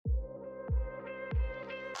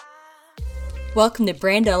Welcome to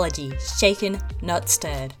Brandology, Shaken, Not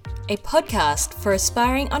Stirred, a podcast for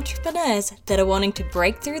aspiring entrepreneurs that are wanting to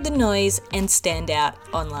break through the noise and stand out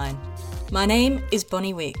online. My name is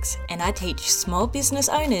Bonnie Wicks, and I teach small business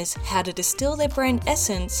owners how to distill their brand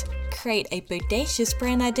essence, create a bodacious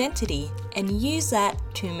brand identity, and use that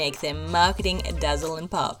to make their marketing dazzle and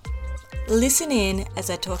pop. Listen in as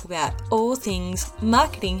I talk about all things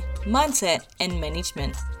marketing, mindset, and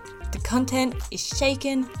management. The content is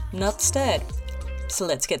shaken, not stirred. So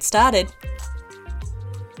let's get started.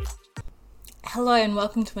 Hello and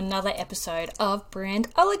welcome to another episode of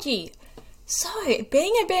Brandology. So,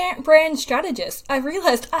 being a brand strategist, I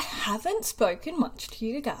realized I haven't spoken much to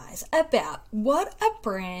you guys about what a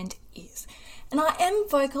brand is. And I am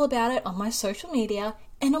vocal about it on my social media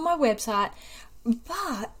and on my website,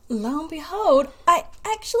 but lo and behold, I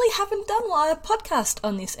actually haven't done a podcast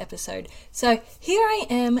on this episode. So here I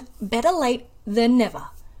am, better late than never.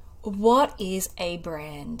 What is a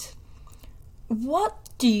brand? What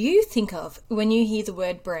do you think of when you hear the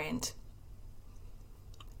word brand?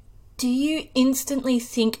 Do you instantly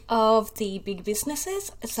think of the big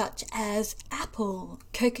businesses such as Apple,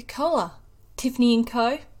 Coca-Cola, Tiffany &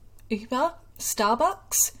 Co., Uber,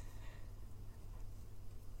 Starbucks?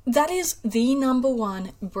 That is the number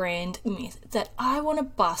one brand myth that I want to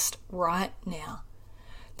bust right now.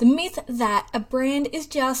 The myth that a brand is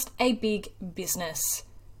just a big business.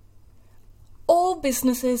 All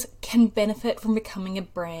businesses can benefit from becoming a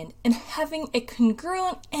brand and having a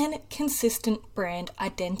congruent and consistent brand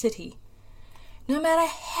identity. No matter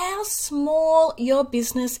how small your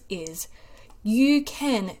business is, you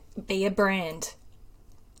can be a brand.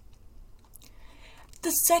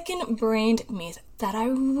 The second brand myth that I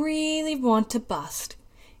really want to bust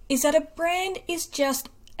is that a brand is just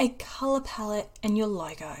a color palette and your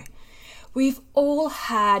logo. We've all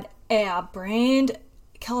had our brand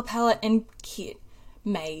color palette and kit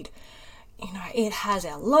made. It has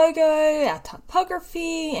our logo, our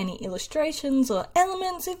typography, any illustrations or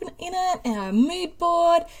elements in it, our mood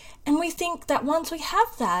board, and we think that once we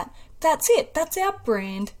have that, that's it. That's our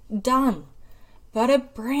brand done. But a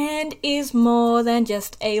brand is more than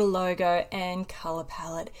just a logo and color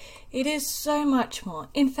palette. It is so much more.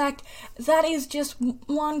 In fact, that is just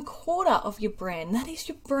 1/4 of your brand. That is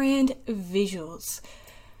your brand visuals.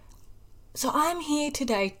 So I'm here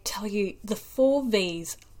today to tell you the 4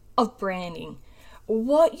 V's of branding.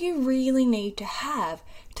 What you really need to have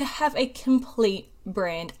a complete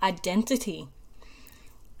brand identity.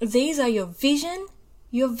 These are your vision,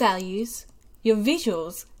 your values, your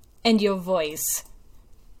visuals, and your voice.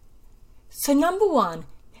 So number 1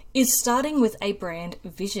 is starting with a brand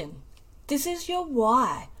vision. This is your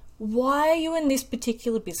why. Why are you in this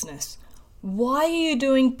particular business? Why are you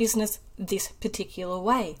doing business this particular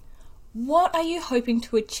way? What are you hoping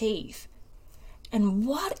to achieve? And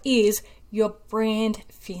what is your brand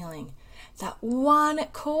feeling? That one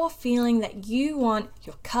core feeling that you want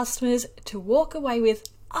your customers to walk away with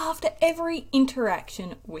after every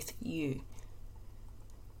interaction with you.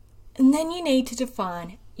 And then you need to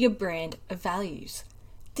define your brand values.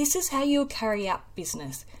 This is how you'll carry out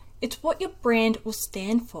business. It's what your brand will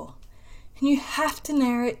stand for. And you have to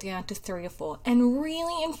narrow it down to 3 or 4 and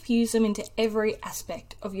really infuse them into every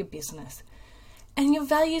aspect of your business. And your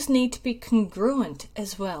values need to be congruent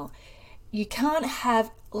as well. You can't have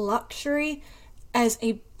luxury as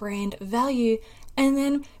a brand value and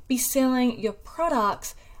then be selling your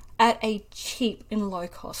products at a cheap and low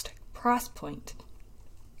cost price point.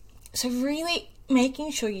 So really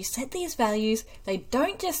making sure you set these values, they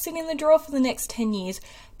don't just sit in the drawer for the next 10 years,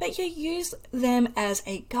 but you use them as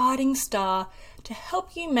a guiding star to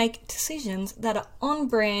help you make decisions that are on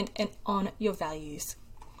brand and on your values.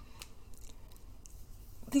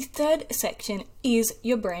 The third section is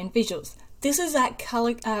your brand visuals. This is that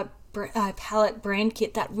color palette brand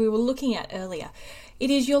kit that we were looking at earlier. It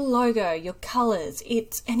is your logo, your colors,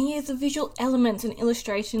 it's any of the visual elements and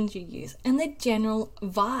illustrations you use, and the general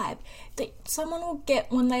vibe that someone will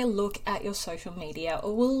get when they look at your social media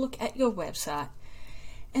or will look at your website.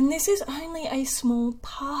 And this is only a small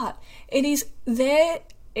part. It is there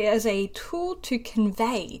as a tool to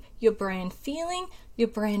convey your brand feeling, your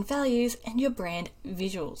brand values, and your brand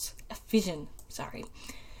vision.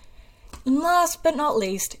 And last but not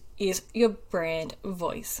least is your brand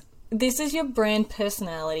voice. This is your brand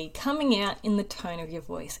personality coming out in the tone of your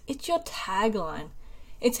voice. It's your tagline.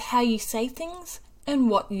 It's how you say things and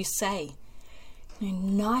what you say.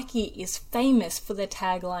 Nike is famous for their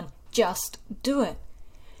tagline, "Just do it."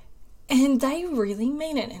 And they really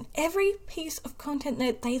mean it. And every piece of content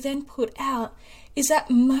that they then put out is that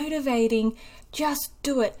motivating, just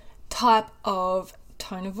do it type of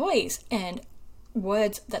tone of voice and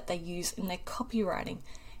words that they use in their copywriting.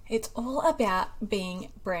 It's all about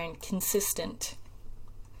being brand consistent.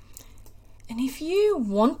 And if you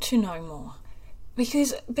want to know more,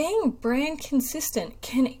 because being brand consistent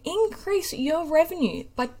can increase your revenue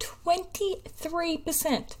by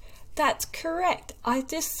 23%. That's correct. I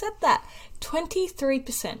just said that.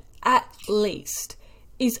 23% at least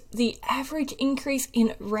is the average increase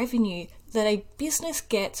in revenue that a business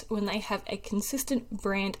gets when they have a consistent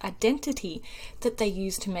brand identity that they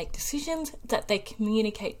use to make decisions, that they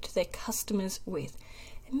communicate to their customers with.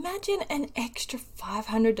 Imagine an extra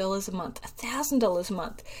 $500 a month, $1,000 a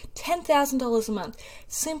month, $10,000 a month,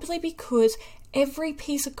 simply because every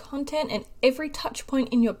piece of content and every touch point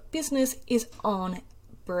in your business is on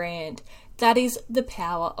brand. That is the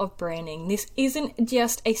power of branding. This isn't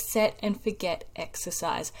just a set and forget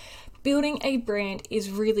exercise. Building a brand is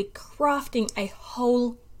really crafting a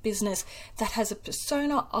whole business that has a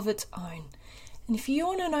persona of its own. And if you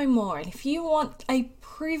want to know more, and if you want a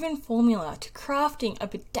proven formula to crafting a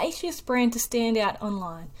bodacious brand to stand out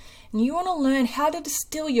online, and you want to learn how to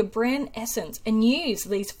distill your brand essence and use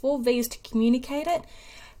these 4 V's to communicate it,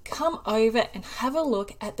 come over and have a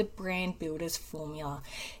look at the Brand Builders Formula.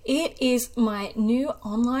 It is my new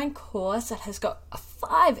online course that has got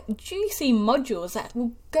 5 juicy modules that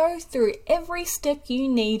will go through every step you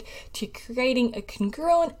need to creating a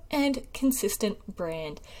congruent and consistent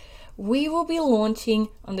brand. We will be launching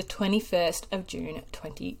on the 21st of June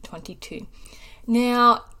 2022.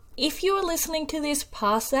 Now, if you are listening to this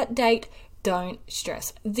past that date, don't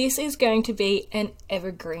stress. This is going to be an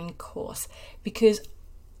evergreen course because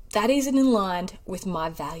that is in line with my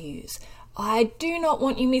values. I do not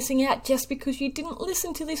want you missing out just because you didn't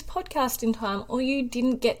listen to this podcast in time or you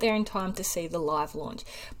didn't get there in time to see the live launch.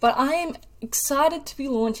 But I am excited to be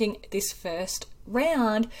launching this first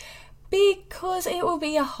round because it will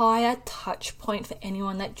be a higher touch point for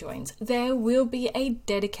anyone that joins. There will be a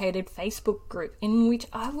dedicated Facebook group in which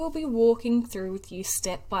I will be walking through with you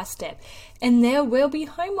step by step. And there will be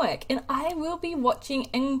homework and I will be watching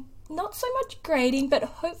and not so much grading, but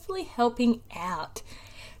hopefully helping out.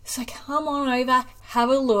 So come on over, have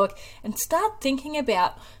a look, and start thinking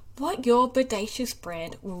about what your bodacious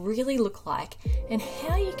brand will really look like and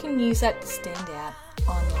how you can use that to stand out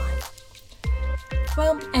online.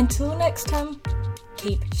 Well, until next time,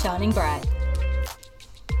 keep shining bright.